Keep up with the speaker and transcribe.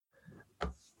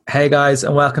Hey guys,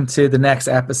 and welcome to the next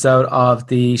episode of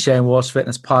the Shane Walsh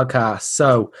Fitness Podcast.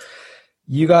 So,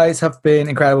 you guys have been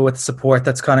incredible with the support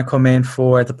that's kind of come in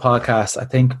for the podcast. I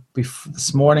think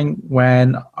this morning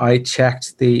when I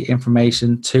checked the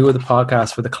information, 2 of the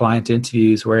podcasts for the client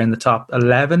interviews were in the top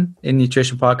 11 in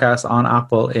nutrition podcasts on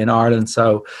Apple in Ireland.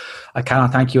 So, I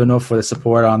cannot thank you enough for the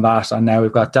support on that. And now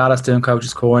we've got Dallas doing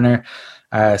Coach's Corner.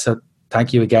 So,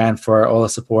 thank you again for all the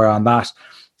support on that.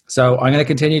 So I'm going to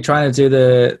continue trying to do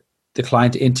the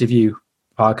client interview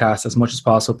podcast as much as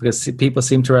possible because people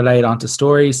seem to relate onto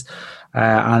stories,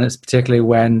 and it's particularly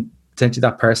when potentially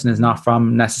that person is not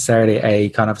from necessarily a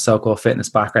kind of so-called fitness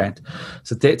background.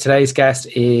 So today's guest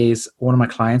is one of my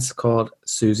clients called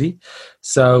Suzie.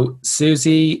 So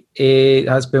Suzie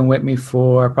has been with me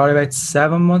for probably about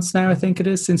 7 months now, I think it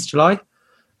is, since July,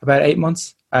 about 8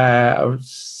 months. Or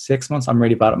 6 months. I'm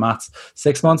really bad at maths.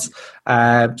 6 months.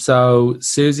 So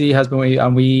Suzie has been with me,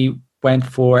 and we went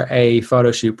for a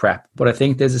photo shoot prep. But I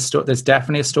think there's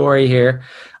definitely a story here.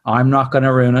 I'm not going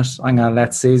to ruin it. I'm going to let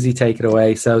Suzie take it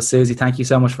away. So Suzie, thank you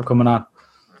so much for coming on.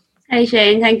 Hey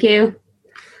Shane, thank you.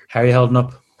 How are you holding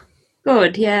up?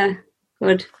 Good, yeah,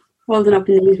 good. Holding up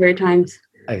in these weird times.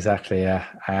 Exactly, yeah.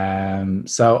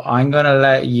 So I'm going to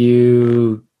let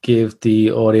you give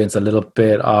the audience a little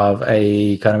bit of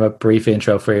a kind of a brief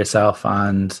intro for yourself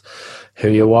and who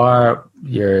you are,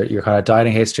 your kind of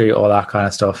dieting history, all that kind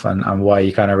of stuff, and why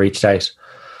you kind of reached out.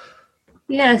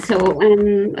 Yeah, so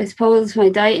I suppose my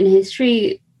dieting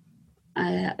history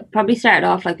probably started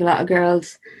off like a lot of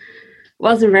girls.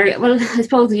 Wasn't very well. I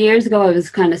suppose years ago I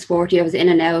was kind of sporty. I was in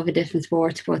and out of a different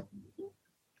sport, but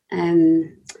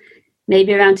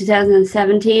maybe around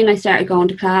 2017, I started going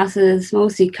to classes,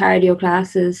 mostly cardio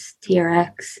classes,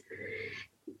 TRX,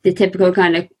 the typical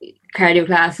kind of cardio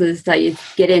classes that you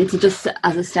get into just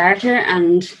as a starter.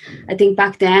 And I think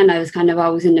back then I was kind of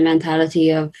always in the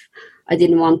mentality of I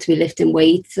didn't want to be lifting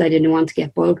weights. I didn't want to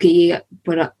get bulky,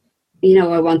 but,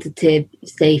 I wanted to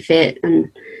stay fit.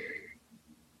 And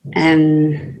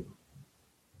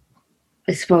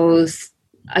I suppose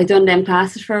I done them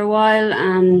classes for a while,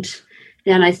 and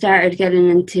then I started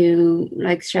getting into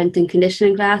like strength and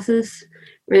conditioning classes,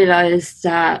 realised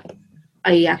that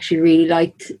I actually really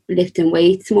liked lifting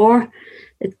weights more.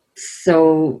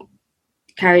 So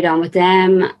carried on with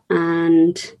them,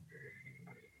 and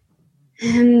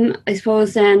I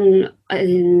suppose then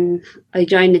I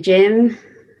joined the gym,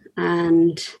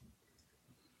 and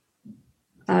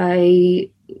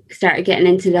I started getting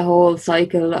into the whole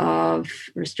cycle of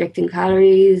restricting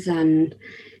calories and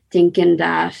thinking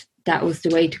that was the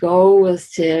way to go, was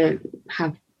to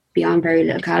be on very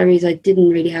little calories. I didn't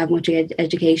really have much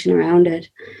education around it.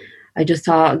 I just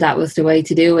thought that was the way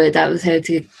to do it. That was how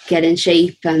to get in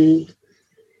shape. And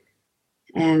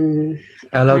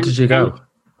how low did you go?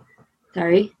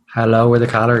 Sorry? How low were the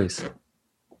calories?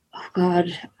 Oh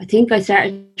God, I think I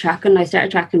started tracking on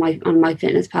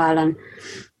MyFitnessPal, and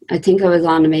I think I was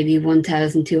on maybe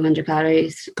 1,200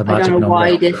 calories. I don't know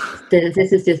why this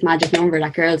is this magic number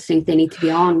that girls think they need to be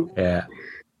on to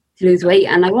lose weight.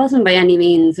 And I wasn't by any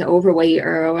means overweight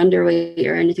or underweight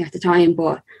or anything at the time,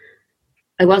 but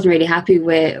I wasn't really happy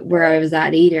with where I was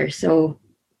at either. So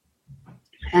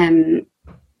I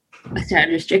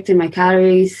started restricting my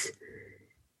calories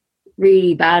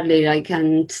really badly,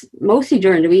 and mostly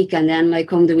during the week, and then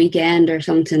come the weekend or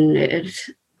something, it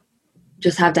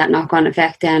just have that knock-on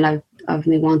effect then of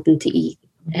me wanting to eat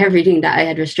everything that I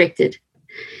had restricted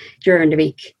during the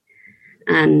week.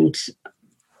 And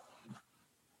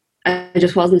I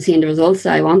just wasn't seeing the results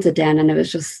that I wanted then, and it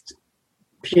was just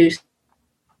producing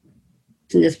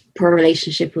this poor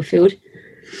relationship with food.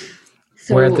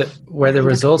 So were the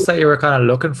results that you were kind of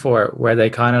looking for, were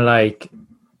they kind of like,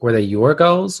 were they your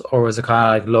goals, or was it kind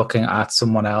of like looking at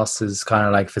someone else's kind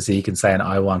of like physique and saying,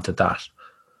 I wanted that?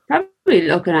 Probably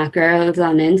looking at girls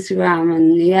on Instagram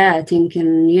and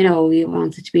thinking, you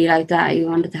wanted to be like that. You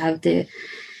wanted to have the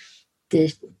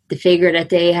figure that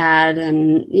they had,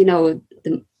 and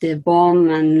the bum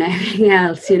and everything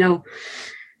else,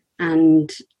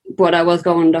 but I was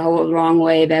going the whole wrong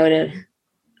way about it.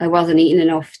 I wasn't eating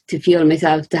enough to fuel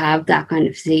myself to have that kind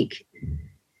of physique.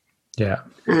 Yeah.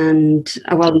 And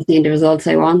I wasn't seeing the results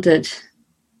I wanted.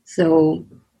 So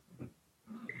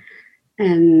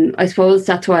I suppose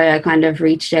that's why I kind of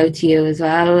reached out to you as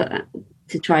well,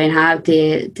 to try and have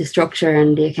the structure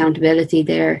and the accountability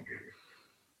there,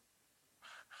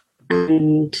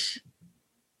 and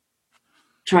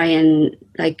try and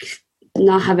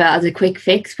not have it as a quick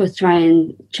fix, but try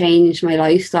and change my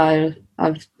lifestyle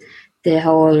of the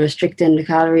whole restricting the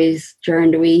calories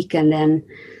during the week, and then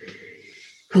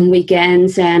come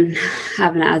weekends and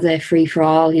having it as a free for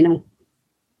all,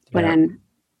 But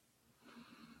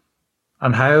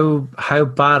and how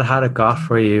bad had it got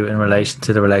for you in relation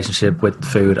to the relationship with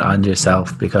food and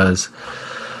yourself? Because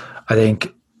I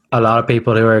think a lot of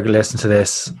people who are listening to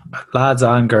this, lads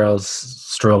and girls,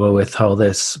 struggle with all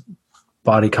this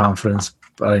body confidence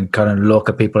and kind of look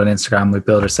at people on Instagram. We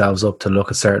build ourselves up to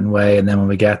look a certain way, and then when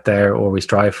we get there or we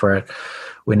strive for it,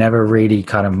 we never really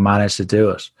kind of manage to do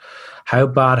it. How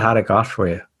bad had it got for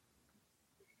you?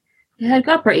 Yeah, it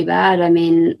got pretty bad. I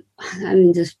mean,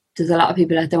 there's a lot of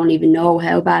people that don't even know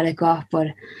how bad it got, but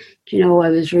I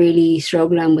was really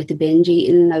struggling with the binge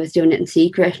eating. I was doing it in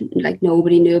secret, like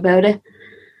nobody knew about it.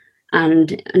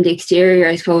 And on the exterior,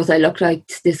 I suppose I looked like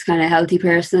this kind of healthy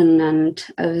person, and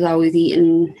I was always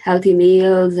eating healthy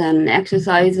meals and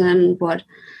exercising, but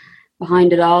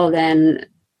behind it all then,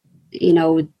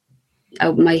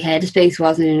 my headspace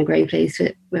wasn't in a great place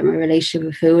with my relationship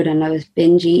with food, and I was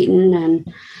binge eating,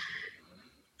 and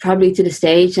probably to the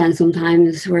stage and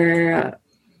sometimes where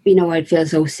I'd feel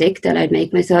so sick that I'd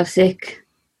make myself sick,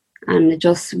 and it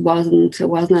just wasn't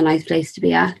a nice place to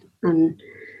be at. And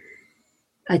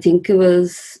I think it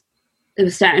was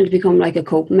starting to become like a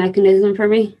coping mechanism for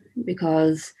me,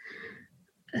 because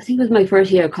I think it was my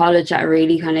first year of college that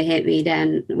really kind of hit me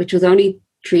then, which was only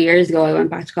 3 years ago. I went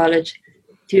back to college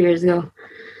 2 years ago,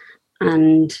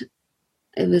 and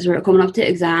it was coming up to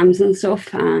exams and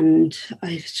stuff, and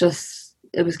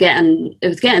it was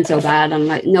getting so bad, and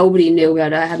like nobody knew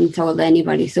about it. I hadn't told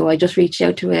anybody, so I just reached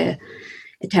out to a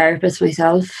therapist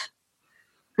myself,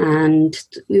 and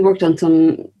we worked on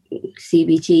some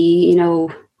CBT,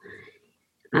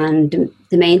 and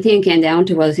the main thing it came down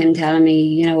to was him telling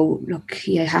me, look,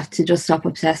 you have to just stop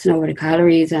obsessing over the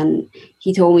calories. And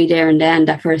he told me there and then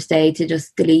that first day to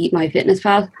just delete my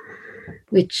MyFitnessPal,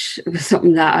 which was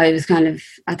something that I was kind of,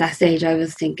 at that stage, I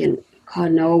was thinking,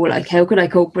 God, no, like, how could I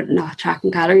cope with not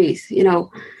tracking calories?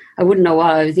 I wouldn't know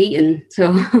what I was eating.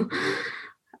 So,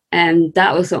 and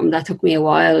that was something that took me a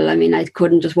while. I mean, I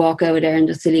couldn't just walk out there and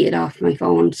just delete it off my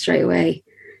phone straight away.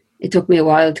 It took me a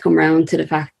while to come around to the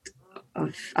fact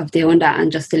of doing that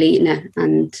and just deleting it,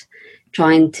 and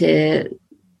trying to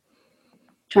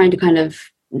kind of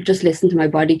just listen to my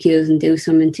body cues and do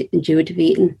some intuitive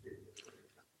eating.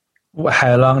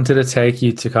 How long did it take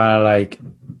you to kind of like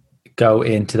go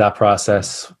into that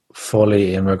process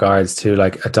fully in regards to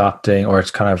like adopting or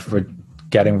kind of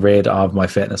getting rid of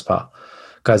MyFitnessPal?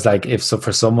 Because like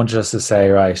for someone just to say,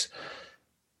 right,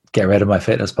 get rid of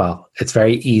MyFitnessPal, it's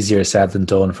very easier said than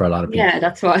done for a lot of people. Yeah,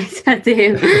 that's what I said to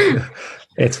him.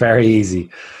 It's very easy.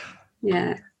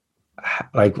 Yeah.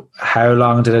 Like, how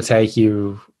long did it take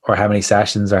you, or how many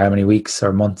sessions, or how many weeks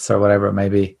or months or whatever it may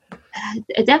be?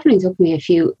 It definitely took me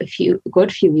a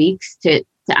good few weeks to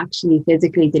actually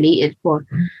physically delete it, but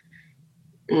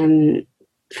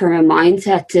for a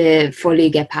mindset to fully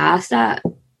get past that,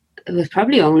 it was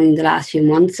probably only in the last few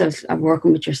months of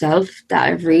working with yourself that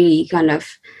I've really kind of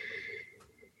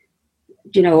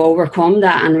overcome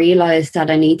that and realized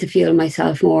that I need to feel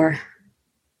myself more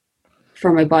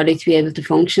for my body to be able to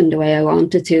function the way I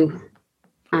wanted to,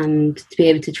 and to be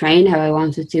able to train how I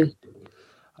wanted to.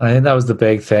 I think that was the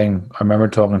big thing. I remember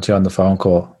talking to you on the phone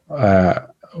call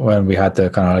when we had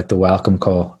the kind of like the welcome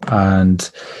call,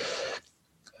 and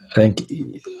I think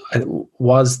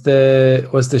was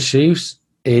the shoot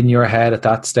in your head at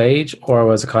that stage, or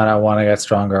was it kind of want to get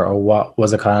stronger, or what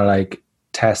was it kind of like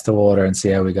test the water and see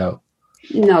how we go?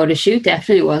 No, the shoot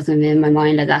definitely wasn't in my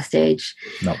mind at that stage.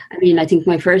 No. I mean, I think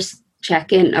my first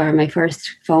check-in or my first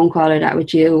phone call or that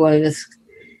with you, I was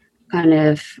kind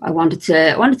of, I wanted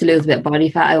to lose a bit of body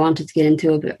fat. I wanted to get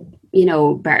into a bit,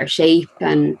 better shape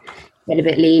and get a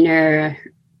bit leaner,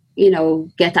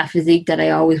 get that physique that I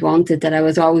always wanted, that I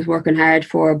was always working hard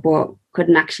for, but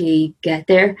couldn't actually get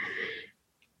there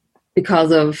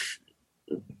because of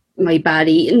my bad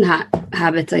eating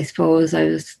habits, I suppose. I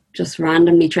was just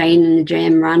randomly training in the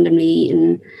gym, randomly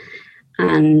eating,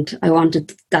 and I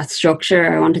wanted that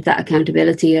structure. I wanted that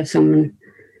accountability of someone,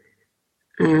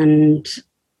 and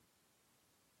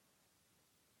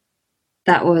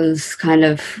that was kind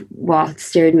of what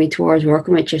steered me towards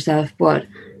working with yourself. But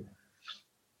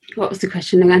what was the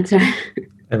question again, sir?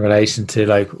 In relation to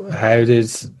like, how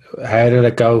did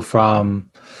it go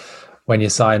from when you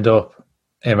signed up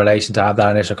in relation to have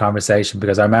that initial conversation?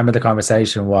 Because I remember the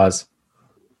conversation was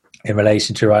in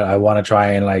relation to, right, I want to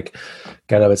try and like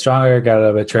get a little bit stronger, get a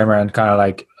little bit trimmer, and kind of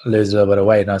like lose a little bit of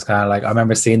weight. And I was kind of like, I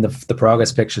remember seeing the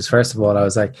progress pictures. First of all, I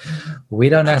was like, we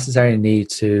don't necessarily need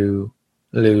to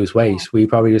lose weight. We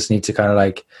probably just need to kind of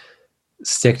like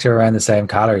stick to around the same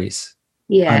calories.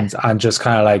 Yeah. And just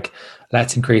kind of like,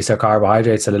 let's increase our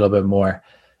carbohydrates a little bit more.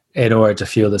 in order to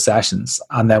fuel the sessions.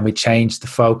 And then we changed the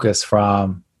focus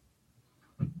from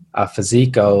a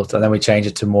physique goal, and then we changed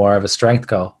it to more of a strength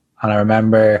goal. And I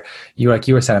remember you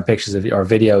were sending pictures of or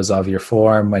videos of your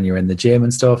form when you were in the gym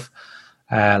and stuff,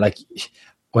 like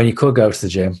when you could go to the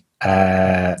gym.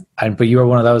 But you were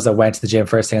one of those that went to the gym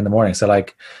first thing in the morning. So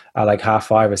like at like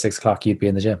 5:30 or 6 o'clock, you'd be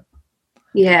in the gym.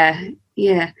 Yeah.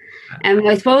 And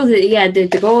I suppose,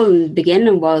 the goal in the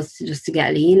beginning was just to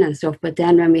get lean and stuff. But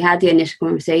then when we had the initial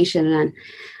conversation, and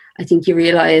I think you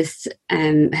realised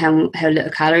how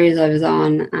little calories I was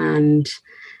on, and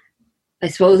I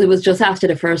suppose it was just after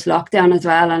the first lockdown as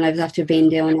well, and I was after being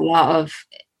doing a lot of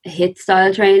HIIT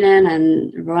style training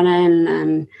and running,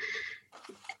 and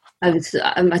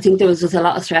I think there was just a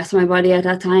lot of stress on my body at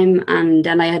that time. And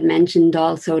then I had mentioned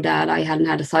also that I hadn't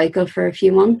had a cycle for a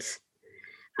few months,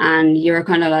 and you were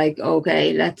kind of like,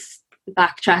 okay, let's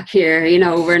backtrack here.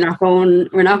 We're not going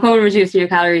reducing your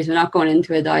calories. We're not going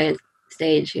into a diet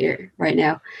stage here right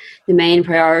now. The main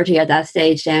priority at that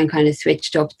stage then kind of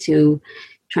switched up to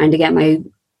trying to get my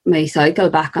cycle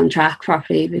back on track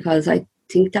properly, because I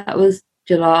think that was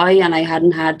July and I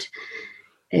hadn't had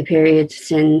a period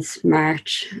since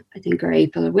March, I think, or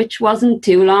April, which wasn't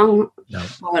too long. No.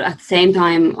 But at the same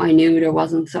time, I knew there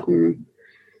was something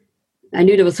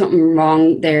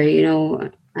wrong there,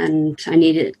 and I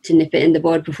needed to nip it in the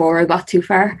bud before I got too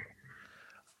far.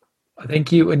 I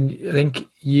think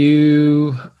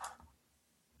you,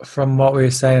 from what we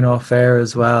were saying off air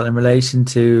as well, in relation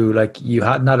to like you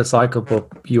hadn't had a cycle, but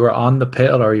you were on the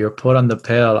pill, or you were put on the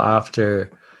pill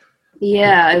after.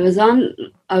 Yeah, I was on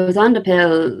the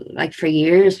pill like for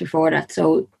years before that,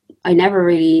 so I never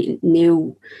really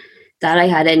knew that I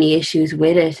had any issues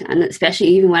with it. And especially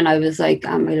even when I was like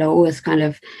at my lowest, kind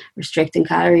of restricting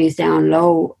calories down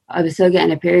low, I was still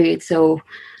getting a period. So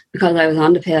because I was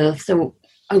on the pill, so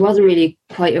I wasn't really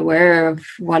quite aware of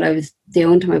what I was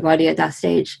doing to my body at that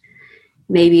stage.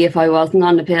 Maybe if I wasn't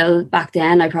on the pill back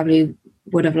then, I probably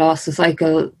would have lost the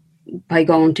cycle by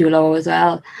going too low as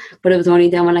well. But it was only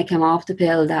then when I came off the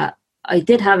pill that I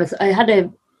did have it. I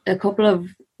had a couple of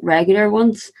regular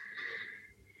ones.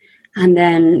 And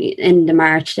then in the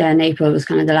March, then April was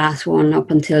kind of the last one up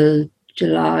until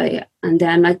July. And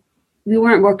then we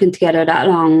weren't working together that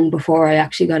long before I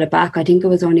actually got it back. I think it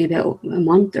was only about a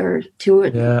month or two.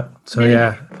 Yeah. So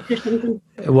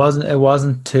it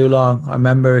wasn't too long. I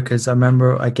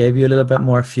remember I gave you a little bit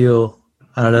more fuel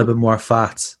and a little bit more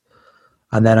fats,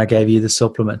 and then I gave you the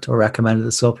supplement, or recommended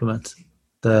the supplement,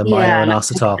 the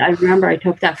myo-inositol. I remember I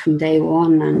took that from day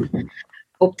one and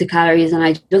upped the calories, and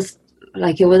I just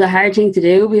it was a hard thing to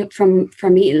do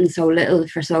from eating so little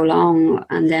for so long.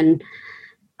 And then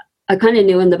I kind of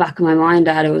knew in the back of my mind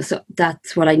that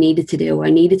that's what I needed to do. I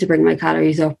needed to bring my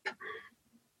calories up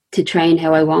to train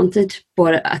how I wanted,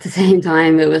 but at the same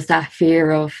time it was that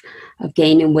fear of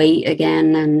gaining weight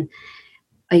again. And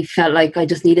I felt like I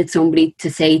just needed somebody to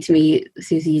say to me,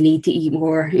 Suzie, you need to eat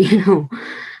more,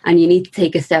 and you need to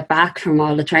take a step back from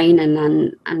all the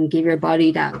training and give your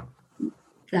body that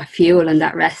fuel and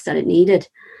that rest that it needed.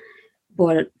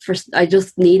 But first, I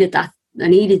just needed that. I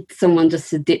needed someone just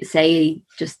to say,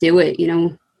 just do it,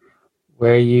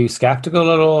 Were you skeptical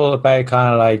at all about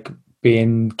kind of like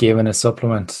being given a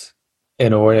supplement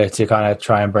in order to kind of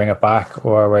try and bring it back?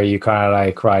 Or were you kind of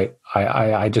like, right,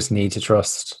 I just need to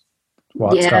trust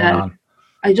what's going on?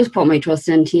 I just put my trust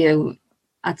into you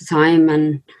at the time,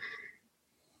 and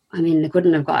I mean, it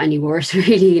couldn't have got any worse,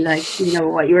 really. Like,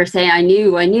 what you were saying, I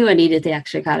knew I needed the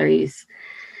extra calories,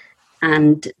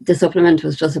 and the supplement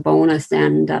was just a bonus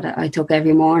then that I took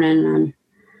every morning. And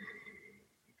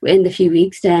in the few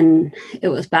weeks then it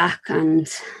was back, and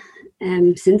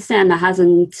since then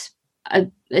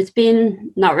it's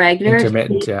been not regular,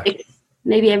 intermittent,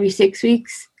 maybe every 6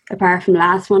 weeks, apart from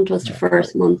last month was the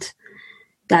first month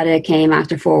that it came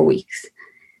after 4 weeks,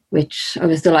 which I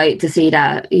was delighted to see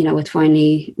that, it's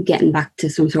finally getting back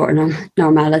to some sort of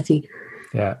normality.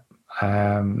 Yeah.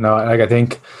 No, I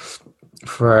think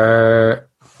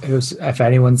if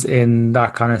anyone's in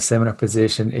that kind of similar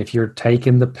position, if you're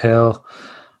taking the pill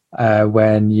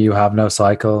when you have no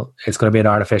cycle, it's going to be an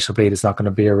artificial bleed. It's not going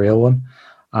to be a real one.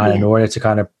 And in order to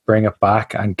kind of bring it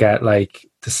back and get like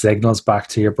the signals back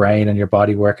to your brain and your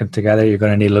body working together, you're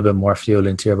going to need a little bit more fuel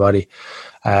into your body.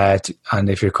 And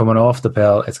if you're coming off the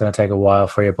pill, it's going to take a while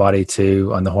for your body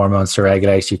and the hormones to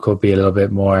regulate. You could be a little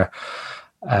bit more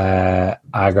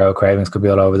aggro, cravings could be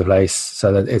all over the place.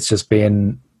 So that it's just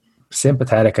being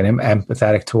sympathetic and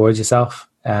empathetic towards yourself.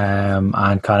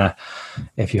 And kind of,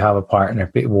 if you have a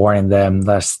partner, warning them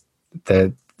that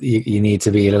you need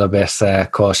to be a little bit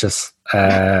cautious.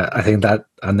 I think that,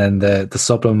 and then the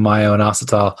supplement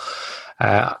myo-inositol,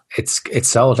 It's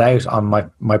sold out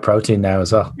on my protein now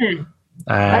as well.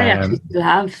 I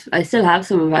still have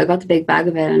some of it. I got the big bag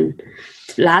of it and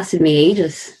it lasted me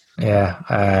ages.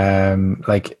 Yeah.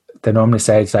 Like they normally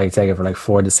say it's like take it for like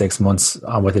 4 to 6 months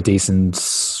on with a decent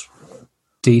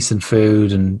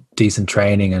food and decent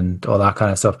training and all that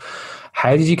kind of stuff.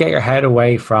 How did you get your head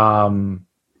away from,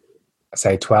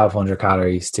 say, 1,200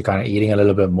 calories to kind of eating a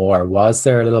little bit more? Was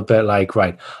there a little bit like,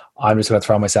 right, I'm just going to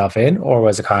throw myself in, or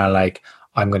was it kind of like,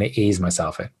 I'm going to ease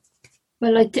myself in?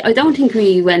 Well, I don't think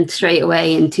we went straight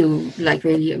away into like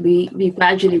really, we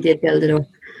gradually did build it up.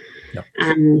 No.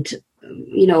 And,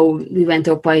 you know, we went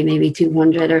up by maybe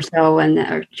 200 or so,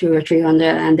 or 200 or 300.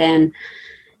 And then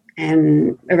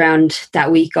around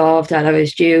that week of that I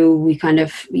was due,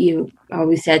 you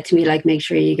always said to me, like, make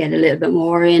sure you get a little bit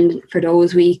more in for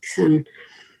those weeks. And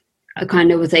I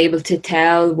kind of was able to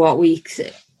tell what weeks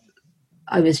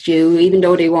I was due, even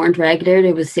though they weren't regular.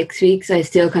 It was 6 weeks. I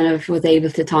still kind of was able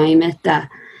to time it to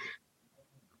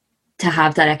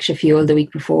have that extra fuel the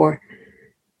week before.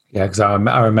 Yeah, because I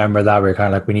remember that we were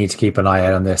kind of like, we need to keep an eye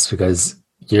out on this because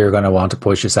you're going to want to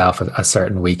push yourself a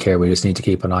certain week here. We just need to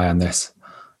keep an eye on this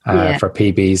for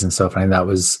PBs and stuff. I think that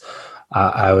was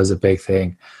a big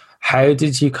thing. How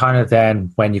did you kind of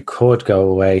then, when you could go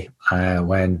away,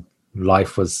 when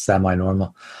life was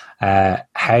semi-normal,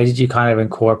 how did you kind of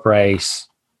incorporate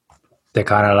the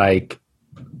kind of like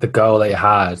the goal that you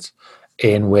had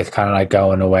in with kind of like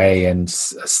going away and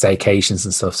staycations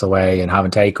and stuff away and having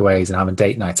takeaways and having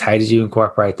date nights? How did you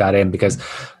incorporate that in? Because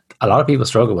a lot of people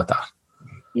struggle with that.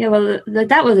 Yeah, well,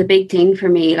 that was a big thing for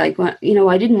me. Like, you know,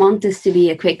 I didn't want this to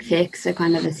be a quick fix, a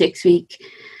kind of a 6-week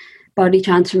body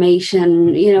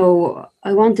transformation. You know,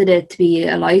 I wanted it to be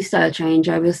a lifestyle change.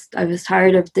 I was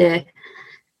tired of the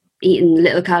eating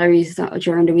little calories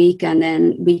during the week and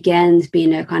then weekends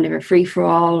being a kind of a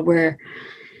free-for-all where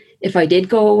if I did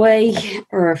go away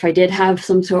or if I did have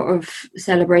some sort of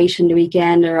celebration the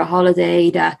weekend or a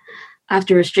holiday, that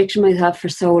after restricting myself for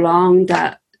so long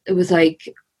that it was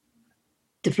like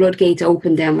the floodgates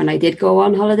opened then when I did go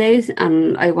on holidays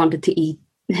and I wanted to eat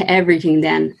everything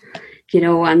then, you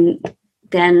know, and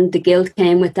then the guilt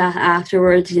came with that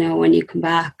afterwards, you know, when you come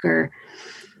back or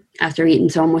after eating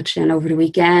so much then over the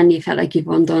weekend, you felt like you've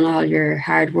undone all your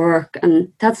hard work.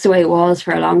 And that's the way it was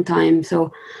for a long time.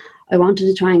 So I wanted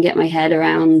to try and get my head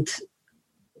around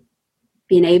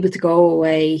being able to go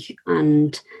away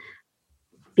and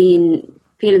feeling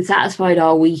satisfied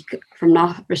all week from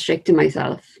not restricting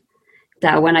myself.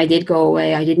 That when I did go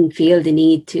away, I didn't feel the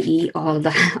need to eat all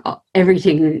that,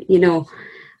 everything, you know.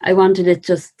 I wanted it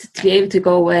just to be able to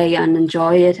go away and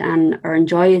enjoy it or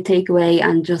enjoy a takeaway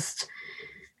and just,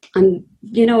 and,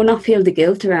 you know, not feel the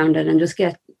guilt around it and just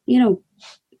get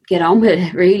on with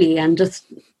it really and just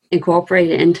incorporate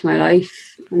it into my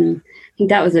life. And I think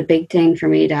that was a big thing for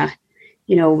me, that,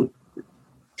 you know,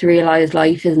 to realize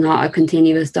life is not a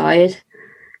continuous diet.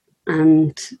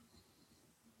 And,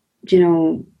 you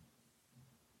know,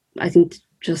 I think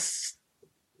just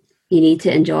you need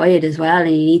to enjoy it as well,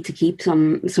 and you need to keep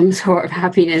some sort of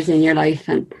happiness in your life.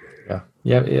 And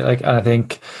yeah, like I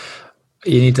think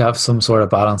you need to have some sort of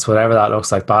balance, whatever that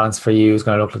looks like. Balance for you is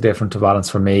going to look different to balance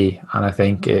for me, and I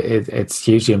think it's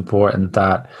hugely important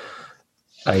that,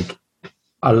 like,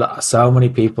 so many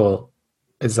people,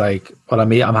 it's like, well,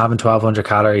 I'm having 1,200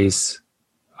 calories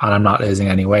and I'm not losing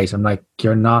any weight. I'm like,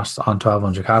 you're not on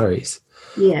 1,200 calories.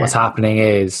 Yeah. What's happening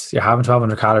is you're having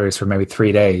 1,200 calories for maybe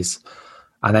 3 days,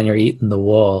 and then you're eating the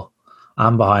wall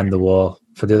and behind the wall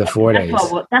for the other 4 days.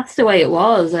 That's the way it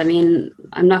was. I mean,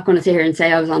 I'm not going to sit here and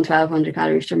say I was on 1,200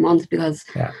 calories for months, because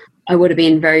I would have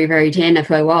been very, very thin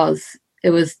if I was. It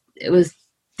was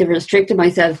they restricted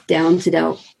myself down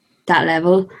to that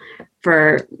level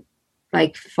for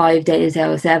like 5 days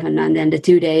out of 7, and then the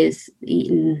 2 days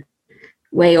eating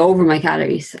way over my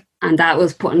calories. And that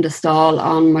was putting the stall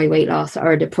on my weight loss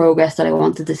or the progress that I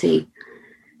wanted to see.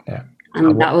 Yeah.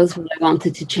 And that was what I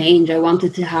wanted to change. I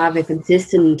wanted to have a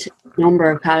consistent number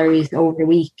of calories over a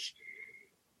week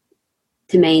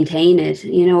to maintain it,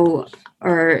 you know,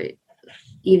 or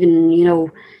even, you know,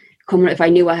 if I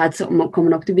knew I had something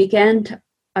coming up the weekend,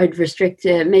 I'd restrict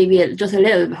it maybe just a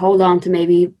little, hold on to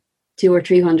maybe 200 or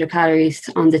 300 calories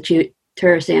on the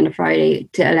Thursday and the Friday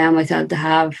to allow myself to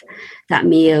have that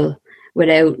meal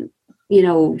without, you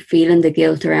know, feeling the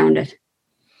guilt around it,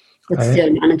 but still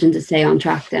managing to stay on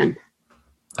track then.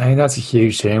 I think that's a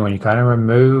huge thing when you kind of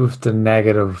remove the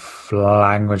negative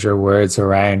language or words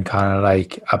around kind of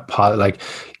like like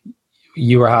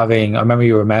you were having, I remember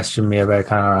you were messaging me about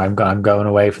kind of, I'm going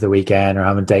away for the weekend or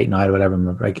having date night or whatever.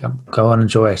 I'm like, go and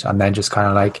enjoy it. And then just kind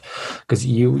of like, because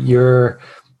you're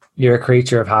you're a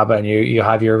creature of habit, and you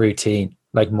have your routine.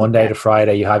 Like Monday to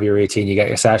Friday, you have your routine. You get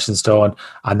your sessions done,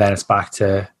 and then it's back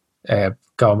to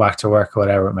going back to work, or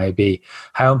whatever it may be.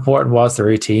 How important was the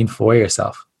routine for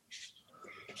yourself?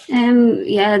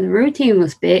 Yeah, the routine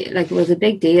was big. Like, it was a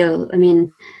big deal. I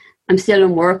mean, I'm still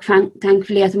in work,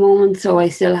 thankfully, at the moment, so I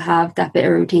still have that bit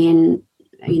of routine.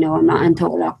 You know, I'm not in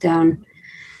total lockdown.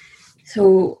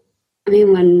 So, I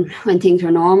mean, when things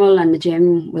were normal and the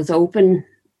gym was open,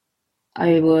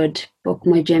 I would book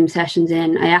my gym sessions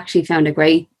in. I actually found it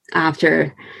great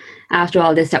after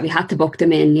all this that we had to book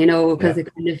them in, you know, because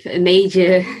it kind of made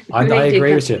you. I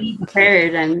agree with you. Be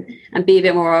prepared and be a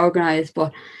bit more organised.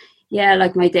 But yeah,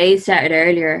 like, my days started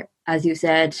earlier, as you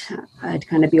said. I'd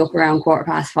kind of be up around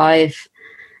 5:15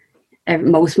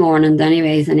 most mornings,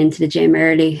 anyways, and into the gym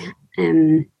early.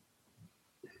 And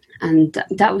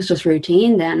that was just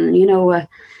routine then. You know,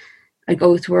 I'd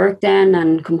go to work then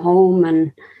and come home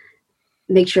and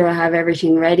make sure I have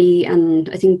everything ready. And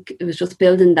I think it was just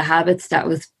building the habits that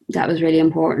was really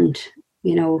important.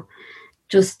 You know,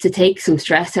 just to take some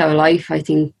stress out of life. I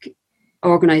think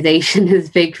organization is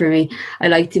big for me. I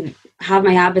like to have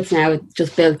my habits now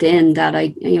just built in, that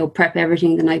I, you know, prep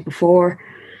everything the night before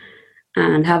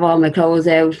and have all my clothes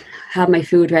out, have my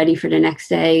food ready for the next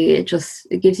day. It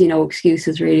gives you no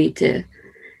excuses really to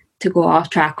go off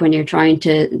track when you're trying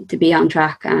to be on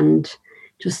track, and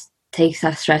just takes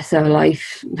that stress out of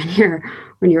life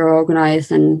when you're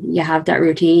organized and you have that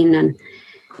routine, and,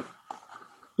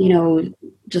 you know,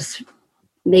 just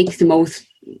makes the most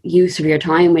use of your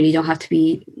time when you don't have to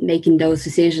be making those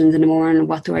decisions in the morning.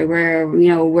 What do I wear? You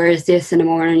know, where is this in the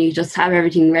morning? You just have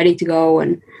everything ready to go,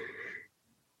 and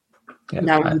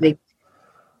that was big.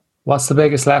 What's the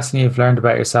biggest lesson you've learned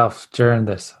about yourself during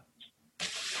this?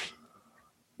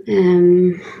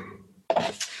 Putting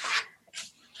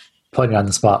you on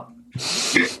the spot.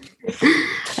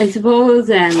 I suppose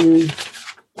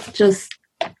just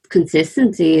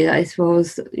consistency. I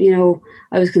suppose, you know,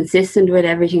 I was consistent with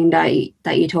everything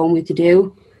that you told me to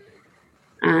do,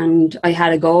 and I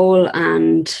had a goal,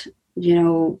 and, you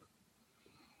know,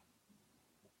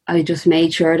 I just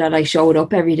made sure that I showed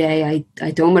up every day.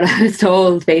 I done what I was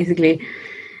told, basically.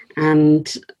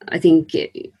 And I think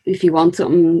if you want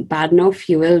something bad enough,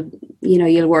 you'll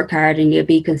work hard and you'll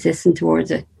be consistent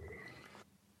towards it.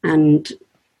 And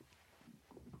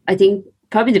I think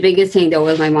probably the biggest thing, though,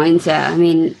 was my mindset. I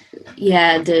mean,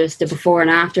 yeah, there's the before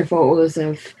and after photos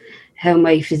of how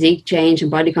my physique changed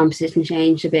and body composition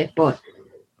changed a bit. But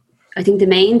I think the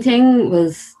main thing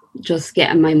was just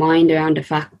getting my mind around the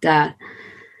fact that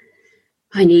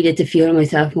I needed to fuel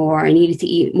myself more. I needed to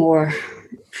eat more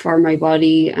for my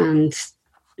body and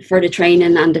for the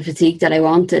training and the physique that I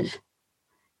wanted.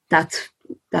 That's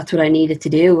what I needed to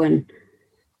do. And,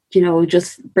 you know,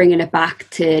 just bringing it back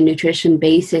to nutrition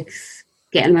basics,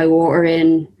 getting my water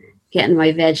in, getting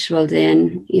my vegetables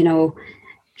in, you know,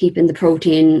 keeping the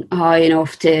protein high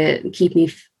enough to keep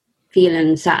me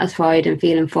feeling satisfied and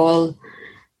feeling full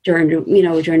during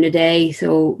the day,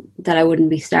 so that I wouldn't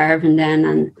be starving then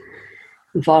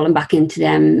and falling back into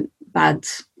them bad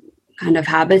kind of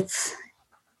habits.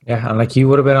 Yeah, and like, you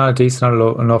would have been on a decent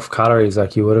enough calories.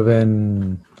 Like, you would have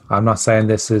been, I'm not saying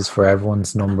this is for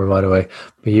everyone's number, by the way,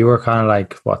 but you were kind of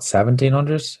like, what,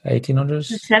 1700, 1800?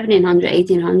 1700,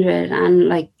 1800, and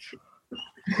like,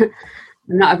 I'm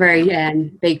not a very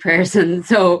big person,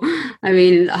 so I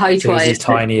mean, height-wise, Susie's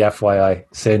tiny, FYI.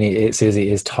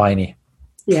 Suzie is tiny.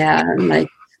 Yeah, I'm like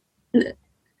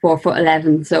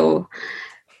 4'11", so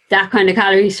that kind of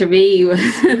calories for me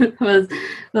was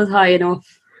high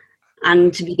enough.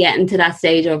 And to be getting to that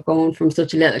stage of going from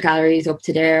such a little calories up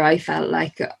to there, I felt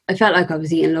like I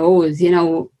was eating loads, you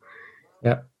know.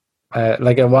 Yeah. I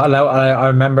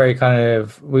remember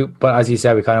but as you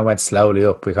said, we kind of went slowly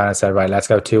up. We kind of said, right, let's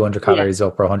go 200 calories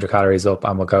up or 100 calories up,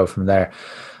 and we'll go from there.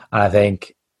 And I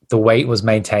think the weight was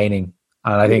maintaining.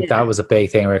 And I think that was a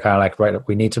big thing. We were kind of like, right,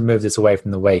 we need to move this away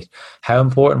from the weight. How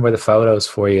important were the photos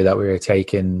for you that we were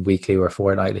taking weekly or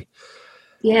fortnightly?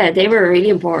 Yeah, they were really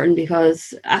important,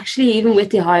 because actually, even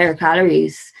with the higher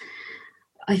calories,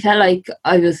 I felt like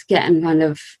I was getting kind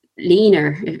of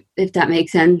leaner, if that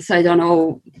makes sense. I don't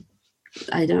know.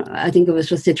 I think it was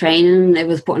just the training. It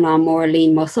was putting on more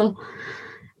lean muscle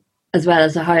as well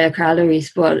as the higher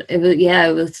calories. But it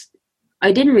was,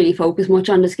 I didn't really focus much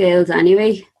on the scales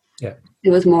anyway. Yeah. It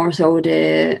was more so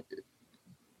the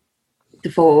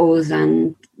photos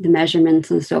and the measurements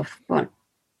and stuff. But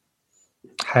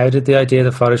how did the idea of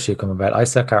the photo shoot come about? I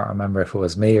still can't remember if it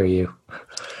was me or you.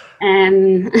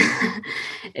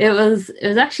 It was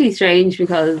actually strange,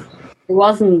 because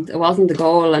wasn't the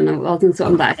goal, and it wasn't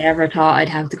something that I ever thought I'd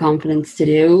have the confidence to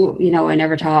do. I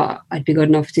never thought I'd be good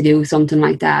enough to do something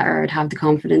like that, or I'd have the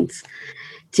confidence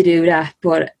to do that.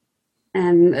 But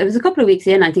it was a couple of weeks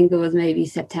in, I think it was maybe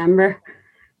September,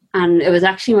 and it was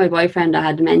actually my boyfriend that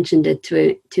had mentioned it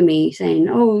to me, saying,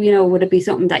 "Oh, would it be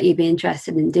something that you'd be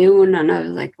interested in doing?" And I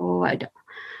was like, "Oh, I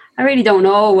really don't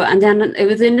know." And then it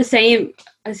was in the same,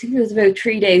 I think it was about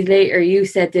 3 days later, you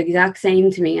said the exact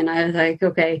same to me, and I was like,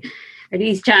 "Okay, are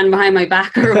these chatting behind my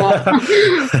back or what?"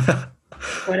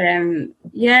 But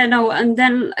yeah, no. And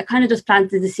then I kind of just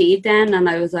planted the seed then, and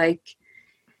I was like,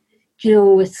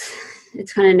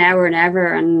 it's kind of now or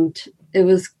never, and it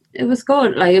was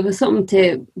good. Like, it was something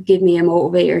to give me a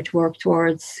motivator to work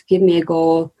towards, give me a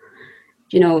goal,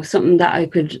 something that I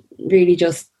could really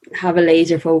just have a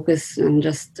laser focus and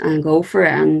go for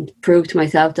it, and prove to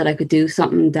myself that I could do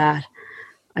something that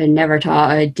I never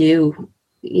thought I'd do.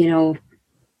 Yeah,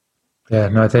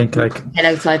 no, I think get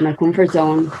outside my comfort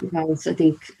zone, because I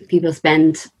think people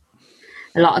spend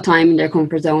a lot of time in their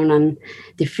comfort zone, and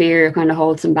the fear kind of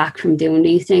holds them back from doing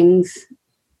these things.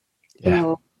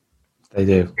 Yeah, they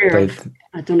do.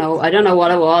 I don't know what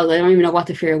it was. I don't even know what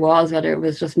the fear was, whether it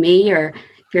was just me or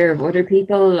fear of other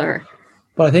people, or.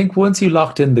 But I think once you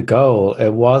locked in the goal, it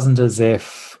wasn't as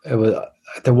if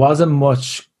there wasn't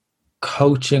much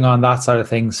coaching on that side of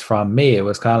things from me. It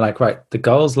was kind of like, right, the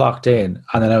goal's locked in,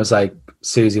 and then I was like,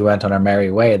 Suzie went on her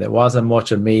merry way. There wasn't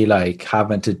much of me like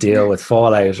having to deal with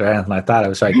fallout or anything like that. I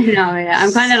was like, no, yeah,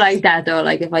 I'm kind of like that though.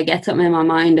 Like, if I get something in my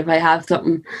mind, if I have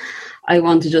something, I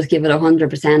want to just give it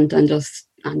 100%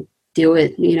 and do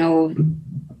it,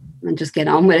 and just get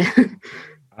on with it.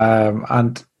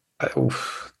 And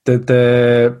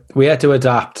we had to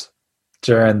adapt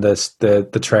during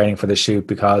the training for the shoot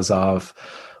because of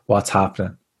what's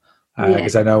happening.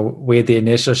 Because I know we had the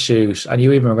initial shoot, and you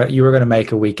were going to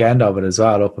make a weekend of it as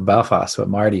well up in Belfast with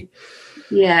Marty.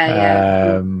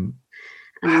 Yeah.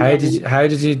 How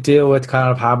did you deal with kind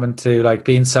of having to, like,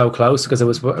 being so close? Because it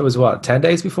was what, 10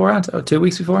 days beforehand or 2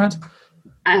 weeks beforehand?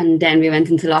 And then we went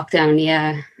into lockdown.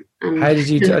 Yeah. And how did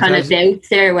you kind of doubts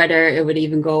there whether it would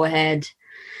even go ahead,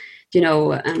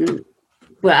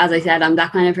 but as I said, I'm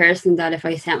that kind of person that if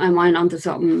I set my mind onto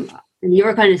something, and you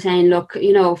were kind of saying, look,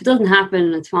 if it doesn't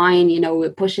happen, it's fine, we'll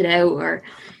push it out, or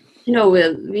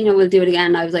we'll do it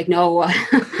again. I was like, no, I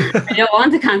don't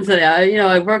want to cancel it.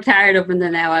 I've worked hard up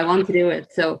until now. I want to do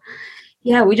it. So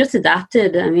yeah, we just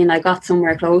adapted. I mean, I got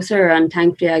somewhere closer, and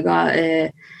thankfully I got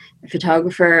a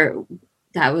photographer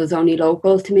that was only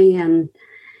local to me, and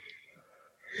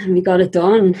we got it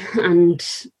done. And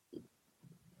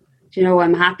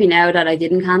I'm happy now that I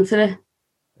didn't cancel it.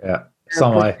 Yeah,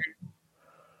 so am I.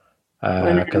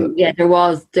 There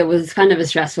was kind of a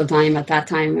stressful time at that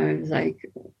time. I was like,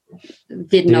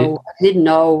 didn't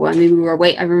know. I mean,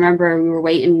 I remember we were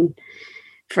waiting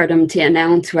for them to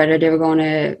announce whether they were going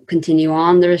to continue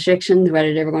on the restrictions,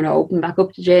 whether they were going to open back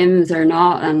up the gyms or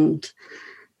not. And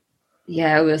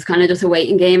yeah, it was kind of just a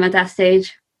waiting game at that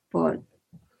stage. And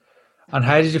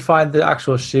how did you find the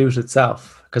actual shoot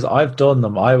itself? Because I've done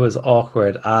them. I was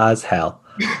awkward as hell.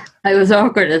 I was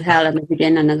awkward as hell in the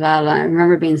beginning as well. I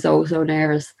remember being so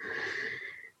nervous.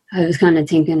 I was kind of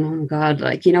thinking, oh my God,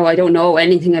 like, I don't know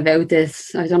anything about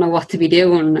this. I don't know what to be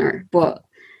doing. But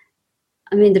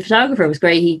I mean, the photographer was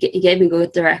great. He gave me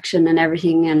good direction and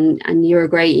everything. And you were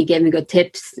great. You gave me good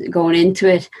tips going into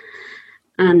it.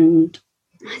 And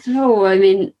I don't know, I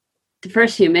mean, the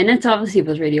first few minutes obviously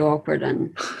was really awkward.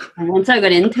 And once I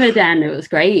got into it, then it was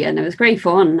great. And it was great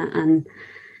fun. And,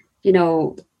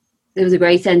 there was a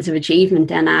great sense of achievement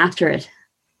then after it,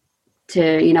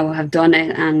 to have done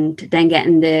it, and then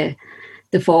getting the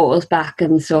photos back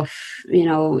and stuff.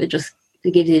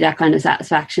 It gives you that kind of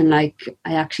satisfaction, like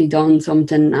I actually done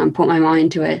something and put my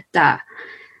mind to it that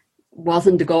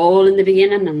wasn't the goal in the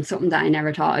beginning, and something that I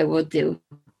never thought I would do.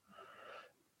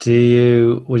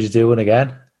 Would you do one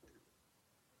again?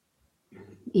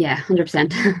 Yeah,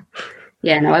 100%.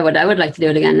 Yeah, no, I would like to do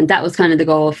it again, and that was kind of the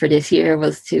goal for this year,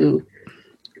 was to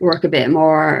work a bit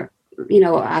more,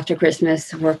 after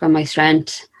Christmas, work on my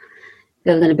strength,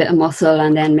 building a bit of muscle,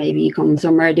 and then maybe come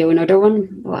summer do another one.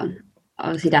 But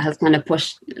obviously that has kind of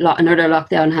another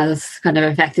lockdown has kind of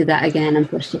affected that again and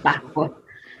pushed it back. But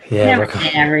never,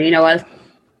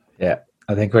 Yeah,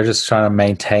 I think we're just trying to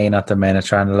maintain at the minute,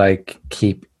 trying to like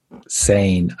keep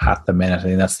sane at the minute. I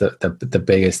think that's the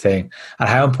biggest thing. And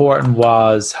how important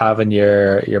was having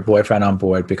your boyfriend on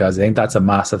board? Because I think that's a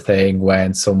massive thing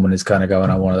when someone is kind of going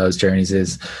on one of those journeys,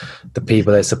 is the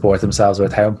people they support themselves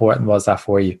with. How important was that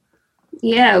for you?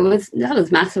 Yeah, that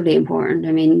was massively important.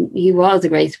 I mean, he was a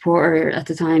great supporter at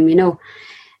the time,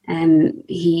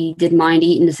 He didn't mind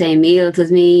eating the same meals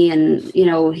as me, and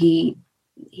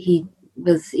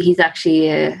he's actually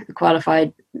a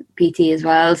qualified PT as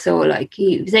well, so like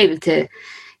he was able to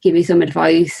give me some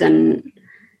advice and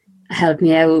help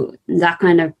me out in that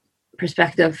kind of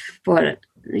perspective. But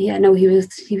yeah, no, he was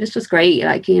just great,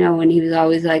 like, and he was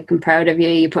always like, I'm proud of you,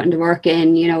 you're putting the work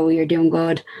in, you're doing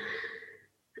good.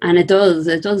 And it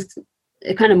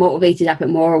kind of motivates you that bit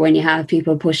more when you have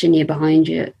people pushing you behind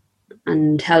you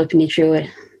and helping you through it,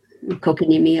 and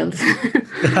cooking you meals.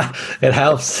 It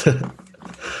helps.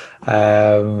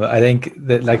 I think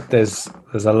that like there's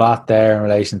a lot there in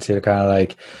relation to kind of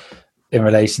like in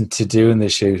relation to doing the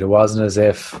shoot. It wasn't as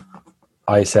if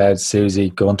I said,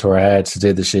 Suzie, go into her head to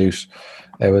do the shoot.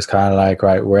 It was kind of like,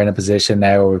 right, we're in a position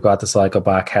now where we've got the cycle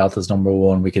back. Health is number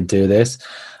one. We can do this.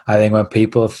 I think when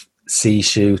people see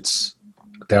shoots,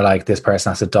 they're like, this person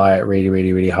has to diet really,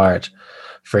 really, really hard.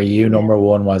 For you, number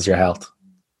one was your health.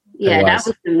 Yeah, that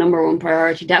was the number one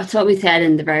priority. That's what we said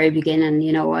in the very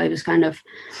beginning. I was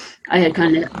I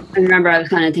remember I was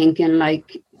kind of thinking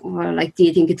like, well, like, do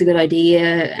you think it's a good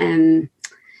idea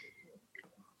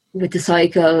with the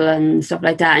cycle and stuff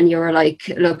like that? And you were like,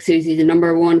 look, Suzie, the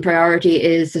number one priority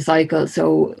is the cycle.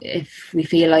 So if we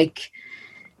feel like,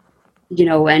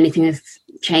 anything is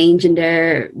changing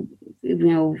there,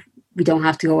 we don't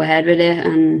have to go ahead with it.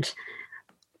 And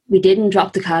we didn't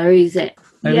drop the calories.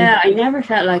 Yeah, I never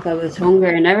felt like I was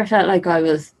hungry. I never felt like I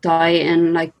was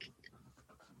dieting.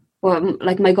 Well,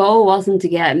 like my goal wasn't to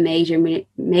get majorly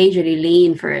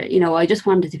lean for it. I just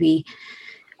wanted to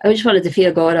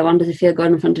feel good. I wanted to feel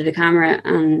good in front of the camera,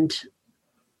 and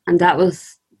that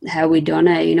was how we done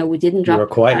it. We didn't drop. You were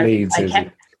quite lean,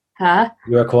 Suzie.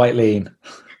 You were quite lean.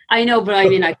 I know, but I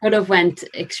mean, I could have went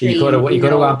extreme. You could have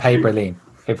gone paper lean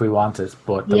if we wanted,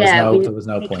 but there was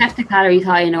no point. We kept the calories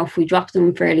high enough. We dropped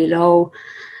them fairly low.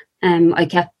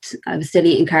 I was still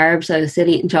eating carbs. I was still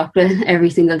eating chocolate every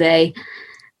single day,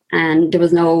 and there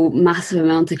was no massive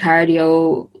amount of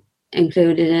cardio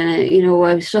included in it.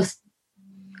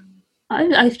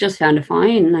 I've just found it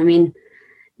fine. I mean,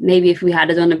 maybe if we had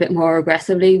done a bit more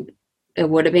aggressively, it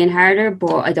would have been harder,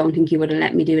 but I don't think you would have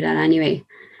let me do that anyway.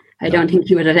 I don't think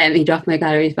you would have let me drop my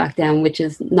calories back down, which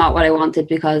is not what I wanted,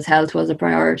 because health was a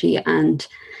priority and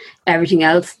everything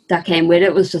else that came with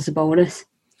it was just a bonus.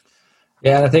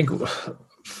 Yeah, and I think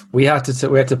we had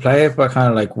to play it by kind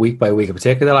of like week by week, in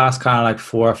particular the last kind of like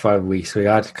 4 or 5 weeks. We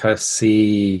had to kind of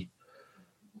see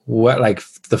what, like,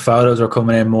 the photos were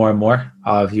coming in more and more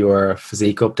of your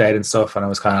physique update and stuff, and I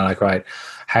was kind of like, right,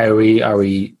 how are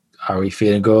we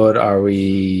feeling good? Are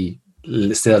we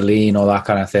still lean? All that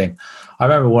kind of thing. I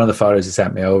remember one of the photos you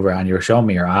sent me over, and you were showing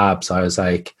me your abs. I was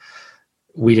like,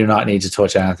 we do not need to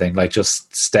touch anything. Like,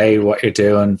 just stay what you're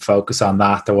doing, focus on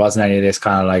that. There wasn't any of this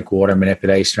kind of like water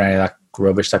manipulation or any of that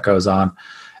rubbish that goes on.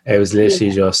 It was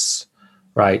literally just,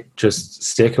 right, just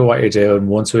stick with what you're doing.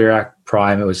 Once we were at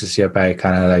prime, it was just about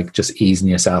kind of like just easing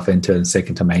yourself into it and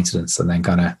sticking to maintenance, and then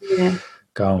kind of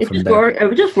going from there.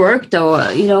 It just worked though.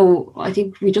 I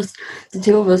think the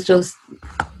two of us just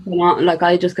went on, like,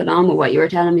 I just got on with what you were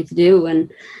telling me to do,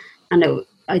 and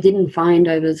I didn't find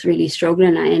I was really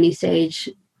struggling at any stage.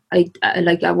 I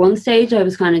like at one stage I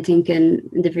was kind of thinking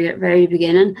in the very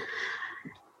beginning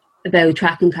about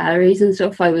tracking calories and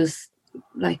stuff. I was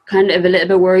like kind of a little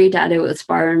bit worried that it was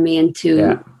spiraling me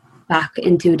back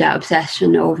into that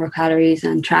obsession over calories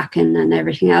and tracking and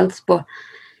everything else. But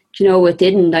it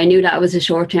didn't. I knew that was a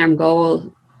short-term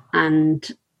goal, and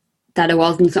that it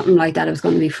wasn't something like that it was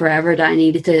going to be forever, that I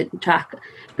needed to track.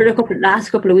 For the last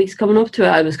couple of weeks coming up to it,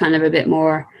 I was kind of a bit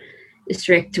more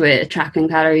strict with tracking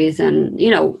calories and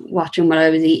watching what I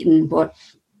was eating. But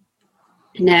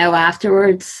now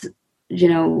afterwards,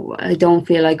 I don't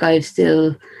feel like I'm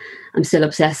still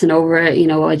obsessing over it.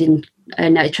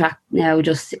 I track now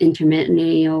just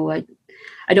intermittently.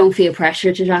 I don't feel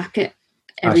pressure to track it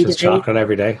every day. Chocolate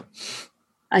every day.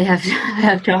 I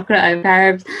have chocolate. I have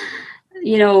carbs.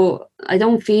 I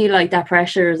don't feel like that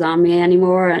pressure is on me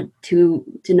anymore to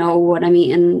know what I'm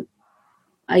eating.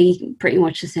 I eat pretty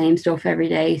much the same stuff every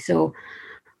day, so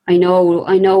I know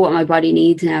what my body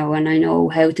needs now, and I know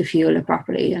how to fuel it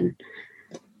properly. And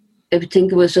I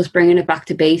think it was just bringing it back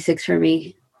to basics for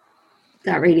me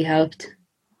that really helped.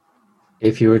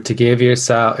 If you were to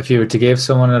give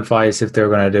someone advice if they were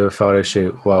going to do a photo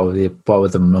shoot, what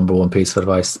would the number one piece of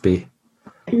advice be?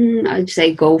 I'd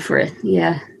say go for it.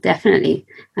 Yeah, definitely.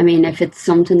 I mean, if it's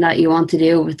something that you want to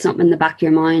do, if it's something in the back of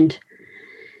your mind,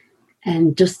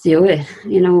 and just do it.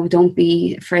 Don't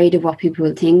be afraid of what people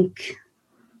will think.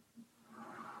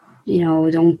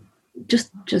 Don't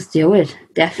just do it.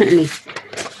 Definitely.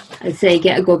 I'd say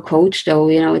get a good coach though.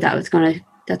 That's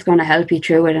that's going to help you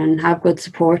through it, and have good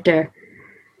support there.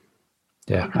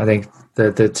 Yeah, I think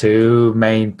the two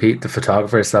main the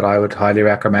photographers that I would highly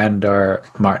recommend are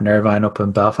Martin Irvine up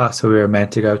in Belfast, who we were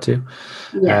meant to go to,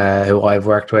 who I've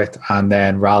worked with, and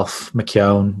then Ralph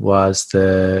McKeown was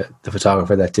the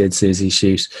photographer that did Suzie's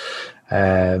shoot.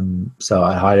 So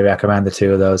I highly recommend the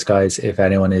two of those guys if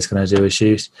anyone is going to do a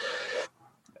shoot.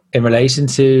 In relation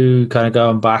to kind of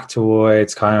going back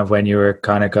towards kind of when you were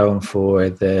kind of going for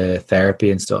the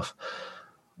therapy and stuff,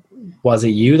 was it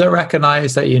you that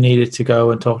recognized that you needed to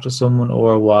go and talk to someone,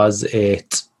 or was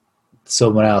it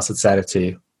someone else that said it to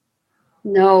you?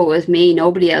 No, it was me.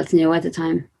 Nobody else knew at the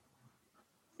time.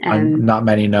 And not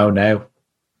many know now.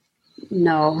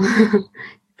 No,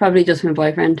 probably just my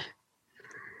boyfriend.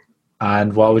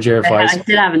 And what would your advice? I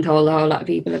still haven't told a whole lot of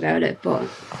people about it, but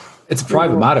it's a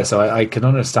private matter, so I can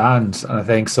understand. And I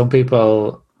think some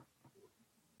people,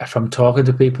 from talking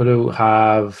to people who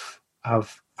have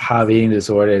eating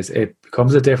disorders, it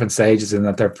becomes at different stages in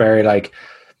that they're very like.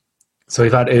 So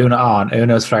we've had Una on.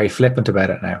 Una's very flippant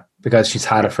about it now because she's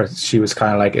had it she was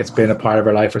kind of like, it's been a part of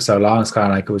her life for so long. It's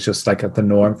kind of like it was just like the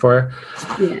norm for her.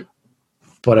 Yeah.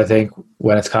 But I think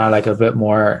when it's kind of like a bit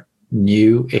more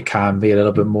new, it can be a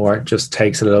little bit more, just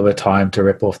takes a little bit of time to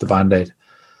rip off the Band-Aid.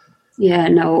 Yeah,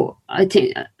 no, I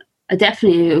think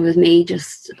definitely it was me.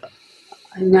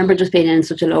 I remember just being in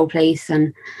such a low place,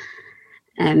 and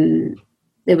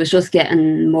it was just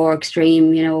getting more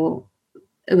extreme. You know,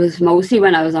 it was mostly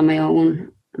when I was on my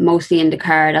own, mostly in the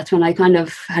car. That's when I kind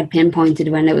of had pinpointed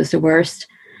when it was the worst,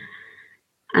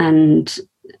 and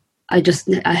I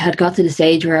had got to the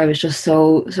stage where I was just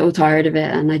so tired of it,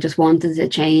 and I just wanted to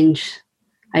change.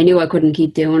 I knew I couldn't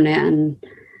keep doing it, and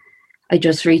I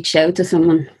just reached out to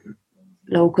someone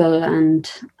local, and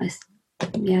I'd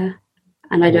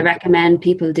recommend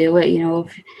people do it, you know,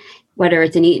 whether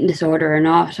it's an eating disorder or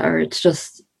not, or it's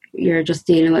just you're just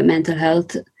dealing with mental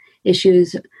health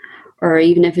issues, or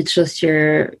even if it's just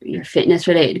your fitness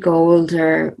related goals,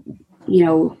 or, you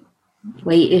know,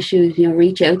 weight issues, you know,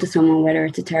 reach out to someone, whether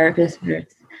it's a therapist, whether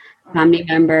it's a family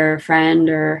member, a friend,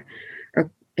 or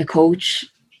a coach.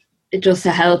 It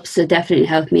definitely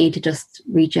helped me to just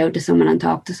reach out to someone and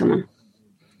talk to someone.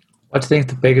 What do you think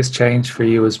the biggest change for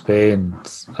you has been,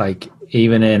 like,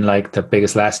 even in like the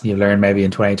biggest lesson you learned maybe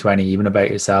in 2020, even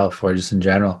about yourself or just in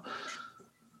general?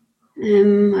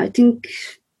 I think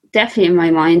definitely my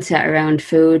mindset around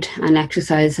food and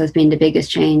exercise has been the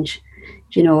biggest change.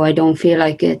 You know, I don't feel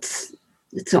like it's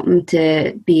something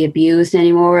to be abused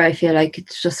anymore. I feel like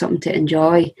it's just something to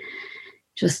enjoy,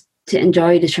 just to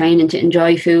enjoy the training, to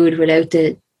enjoy food without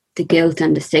the guilt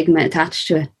and the stigma attached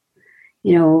to it,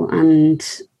 you know,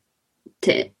 and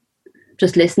to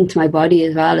just listen to my body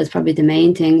as well is probably the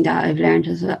main thing that I've learned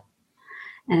as well.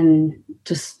 And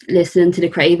just listening to the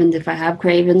cravings. If I have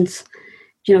cravings,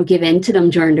 you know, give in to them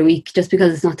during the week. Just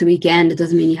because it's not the weekend, it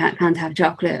doesn't mean you can't have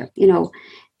chocolate. You know,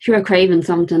 if you're craving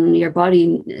something, your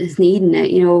body is needing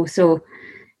it, you know, so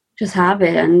just have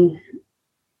it. And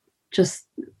just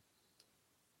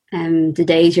the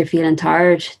days you're feeling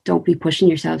tired, don't be pushing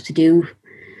yourself to do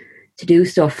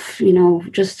stuff, you know,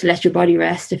 just let your body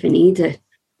rest if it needs it,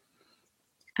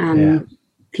 and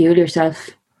fuel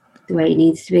yourself the way it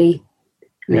needs to be.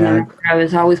 I mean, I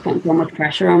was always putting so much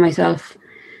pressure on myself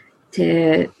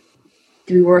to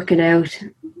be working out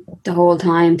the whole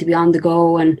time, to be on the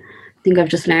go, and I think I've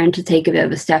just learned to take a bit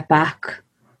of a step back.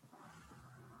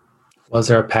 Was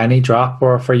there a penny drop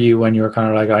or for you when you were kind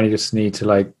of like, I just need to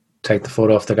like take the foot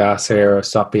off the gas here, or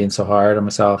stop being so hard on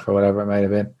myself, or whatever it might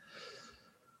have been?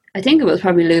 I think it was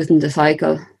probably losing the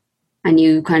cycle, and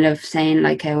you kind of saying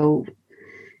like how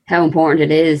important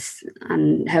it is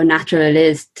and how natural it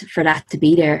is for that to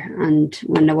be there. And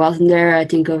when it wasn't there, I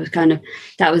think it was kind of,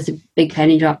 that was a big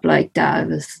penny drop. Like that,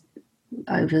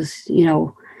 I was, you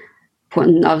know,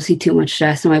 putting obviously too much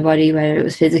stress on my body, whether it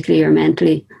was physically or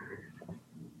mentally.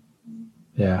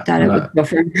 Yeah, that it was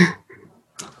suffering.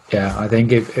 Yeah, I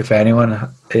think if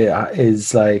anyone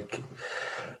is like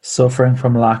suffering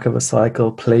from lack of a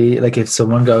cycle, please, like if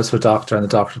someone goes to a doctor and the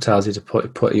doctor tells you to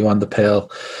put you on the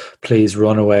pill, please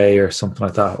run away or something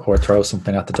like that, or throw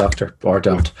something at the doctor, or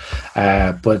don't.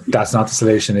 But that's not the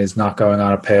solution, is not going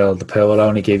on a pill. The pill will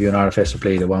only give you an artificial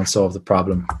bleed. It won't solve the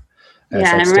problem.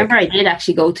 Yeah, and I remember I did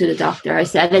actually go to the doctor. I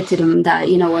said it to them that,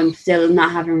 you know, I'm still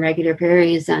not having regular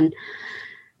periods, and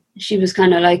she was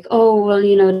kind of like, oh, well,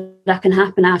 you know, that can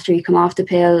happen after you come off the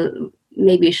pill.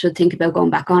 Maybe you should think about going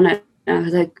back on it. And I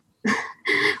was like,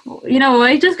 you know,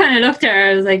 I just kind of looked at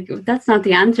her. I was like, that's not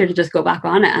the answer, to just go back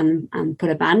on it and put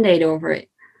a Band-Aid over it.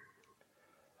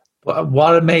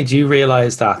 What made you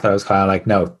realise that? I was kind of like,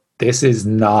 no, this is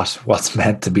not what's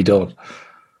meant to be done.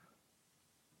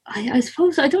 I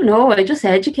suppose, I don't know, I just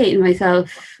educating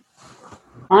myself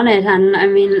on it. And I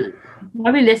mean,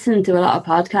 probably listening to a lot of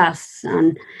podcasts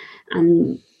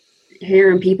and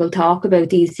hearing people talk about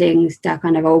these things that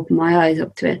kind of opened my eyes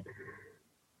up to it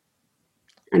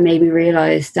and made me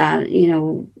realize that, you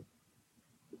know,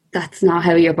 that's not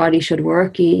how your body should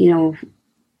work. You know,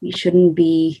 you shouldn't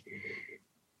be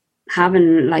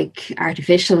having like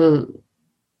artificial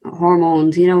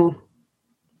hormones, you know.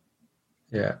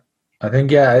 Yeah, I think,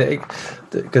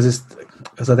 because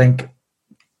I think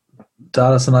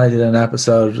Dallas and I did an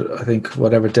episode, I think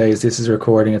whatever days this is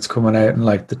recording, it's coming out in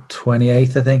like the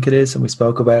 28th, I think it is, and we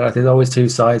spoke about it. I think there's always two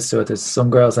sides to it. There's some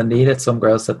girls that need it, some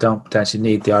girls that don't potentially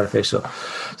need the artificial.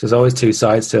 So there's always two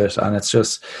sides to it, and it's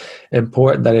just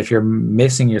important that if you're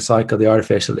missing your cycle, the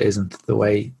artificial isn't the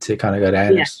way to kind of go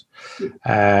down it.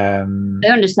 I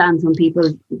understand some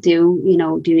people do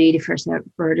need it for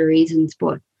further reasons,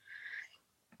 but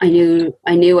I knew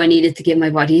I needed to give my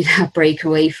body that break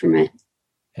away from it.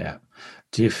 Yeah.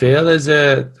 Do you feel, as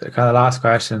a kind of last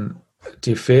question,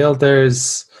 do you feel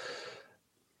there's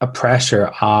a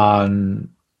pressure on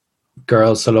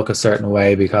girls to look a certain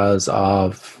way because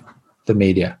of the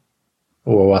media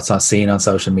or what's not seen on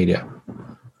social media?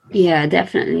 Yeah,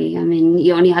 definitely. I mean,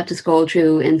 you only have to scroll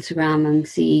through Instagram and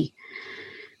see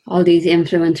all these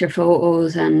influencer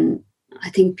photos, and I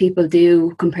think people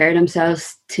do compare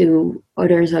themselves to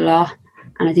others a lot,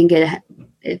 and I think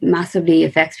it massively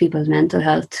affects people's mental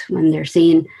health when they're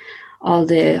seeing all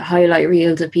the highlight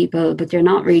reels of people, but they're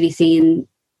not really seeing,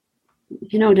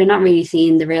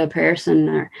 the real person,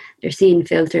 or they're seeing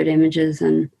filtered images.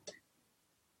 And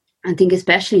I think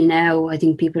especially now, I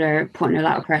think people are putting a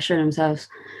lot of pressure on themselves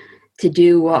to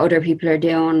do what other people are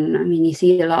doing. I mean, you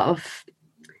see a lot of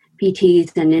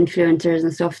PTs and influencers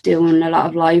and stuff doing a lot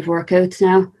of live workouts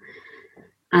now.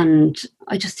 And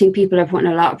I just think people are putting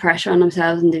a lot of pressure on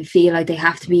themselves, and they feel like they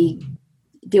have to be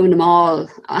doing them all,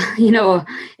 a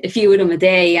few of them a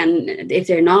day. And if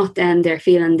they're not, then they're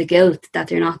feeling the guilt that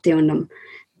they're not doing them.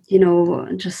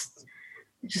 Just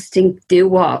think, do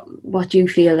what you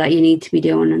feel that you need to be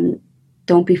doing, and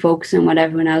don't be focusing on what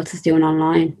everyone else is doing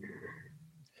online.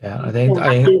 Yeah, I think that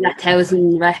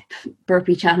 1,000 rep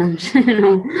burpee challenge.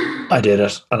 I did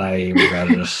it and I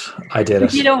regretted it. I did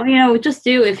it. You don't, just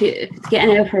do. If it's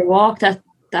getting out for a walk,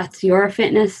 that's your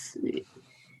fitness.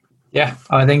 Yeah,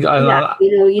 I think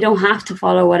you don't have to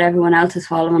follow what everyone else is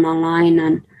following online,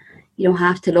 and you don't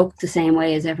have to look the same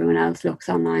way as everyone else looks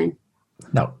online.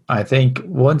 No, I think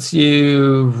once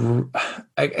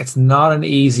it's not an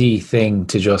easy thing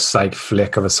to just like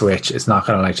flick of a switch. It's not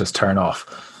going to like just turn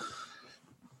off.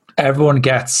 Everyone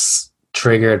gets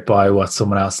triggered by what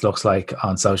someone else looks like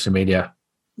on social media,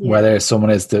 whether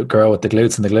someone is the girl with the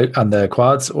glutes and the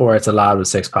quads, or it's a lad with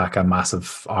six pack and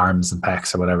massive arms and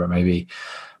pecs or whatever it may be.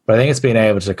 But I think it's being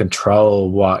able to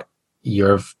control what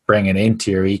you're bringing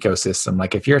into your ecosystem.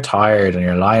 Like if you're tired and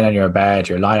you're lying on your bed,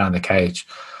 you're lying on the couch,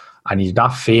 and you're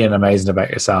not feeling amazing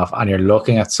about yourself, and you're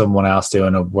looking at someone else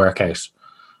doing a workout,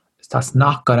 that's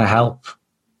not going to help.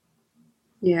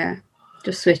 Yeah.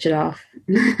 Just switch it off.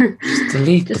 Just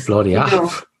delete the bloody app.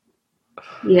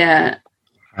 Yeah.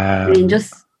 I mean,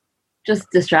 just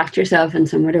distract yourself in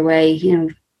some other way.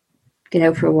 Get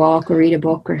out for a walk or read a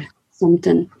book or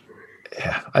something.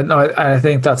 Yeah, I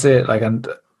think that's it. Like, and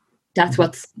that's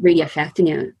what's really affecting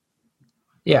you.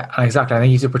 Yeah, exactly. I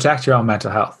think you should protect your own mental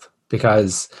health,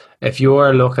 because if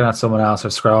you're looking at someone else or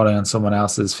scrolling on someone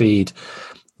else's feed,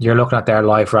 you're looking at their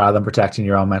life rather than protecting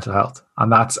your own mental health,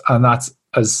 and that's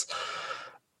as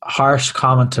harsh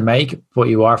comment to make, but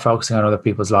you are focusing on other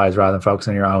people's lives rather than focusing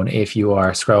on your own. If you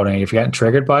are scrolling and if you're getting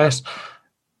triggered by it,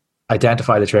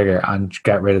 identify the trigger and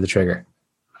get rid of the trigger.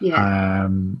 Yeah.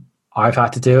 I've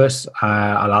had to do it.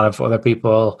 A lot of other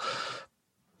people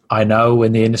I know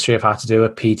in the industry have had to do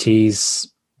it. PTs,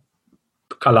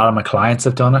 a lot of my clients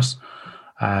have done it.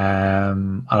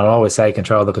 And I'll always say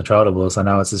control the controllables. I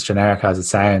know it's as generic as it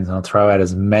sounds, and I'll throw out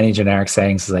as many generic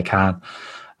sayings as I can.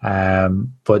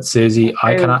 But Suzie,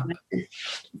 I cannot.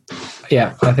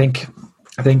 Yeah, I think,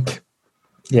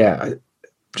 yeah.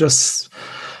 Just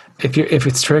if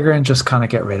it's triggering, just kind of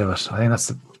get rid of it. I think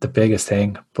that's the biggest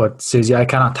thing. But Suzie, I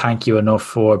cannot thank you enough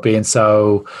for being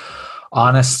so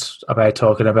honest about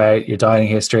talking about your dieting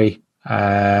history,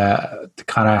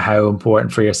 kind of how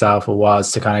important for yourself it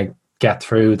was to kind of get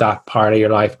through that part of your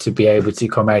life, to be able to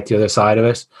come out the other side of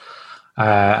it,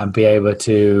 and be able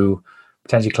to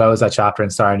potentially close that chapter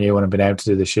and start a new one and been able to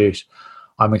do the shoot.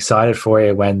 I'm excited for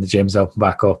you when the gyms open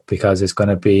back up, because it's going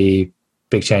to be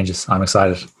big changes. I'm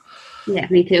excited. Yeah,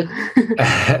 me too.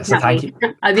 So thank you.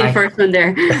 I'll be the first one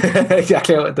there.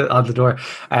 Exactly, on the door.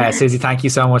 Suzie, thank you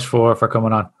so much for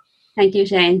coming on. Thank you,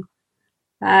 Shane.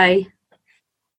 Bye.